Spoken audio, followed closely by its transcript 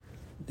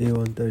Day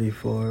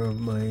 134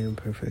 of my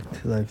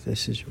imperfect life.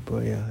 This is your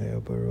boy Yahya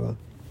Barua.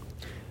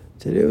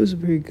 Today was a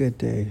pretty good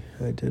day.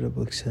 I did a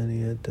book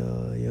signing at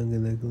the Yonge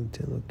and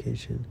Eglinton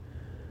location.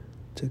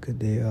 Took a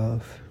day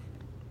off.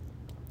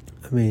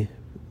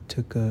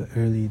 Took an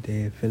early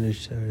day. I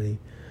finished early.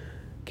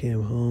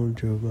 Came home,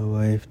 drove my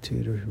wife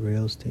to the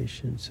rail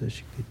station so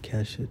she could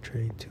catch the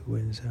train to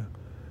Windsor.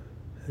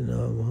 And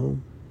now I'm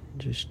home,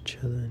 just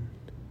chilling.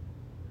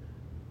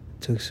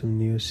 Took some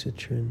new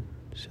Citron,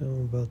 so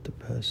I'm about to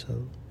pass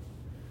out.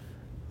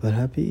 But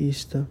happy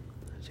Easter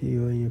to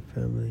you and your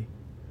family.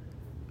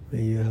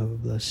 May you have a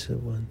blessed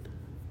one.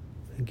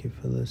 Thank you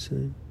for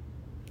listening.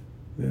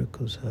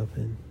 Miracles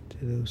happen to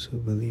those who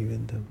believe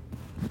in them.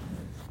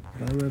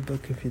 Buy my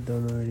book if you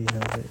don't already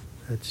have it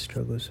at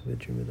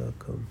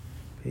struggleswithadreamer.com.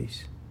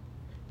 Peace.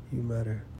 You matter.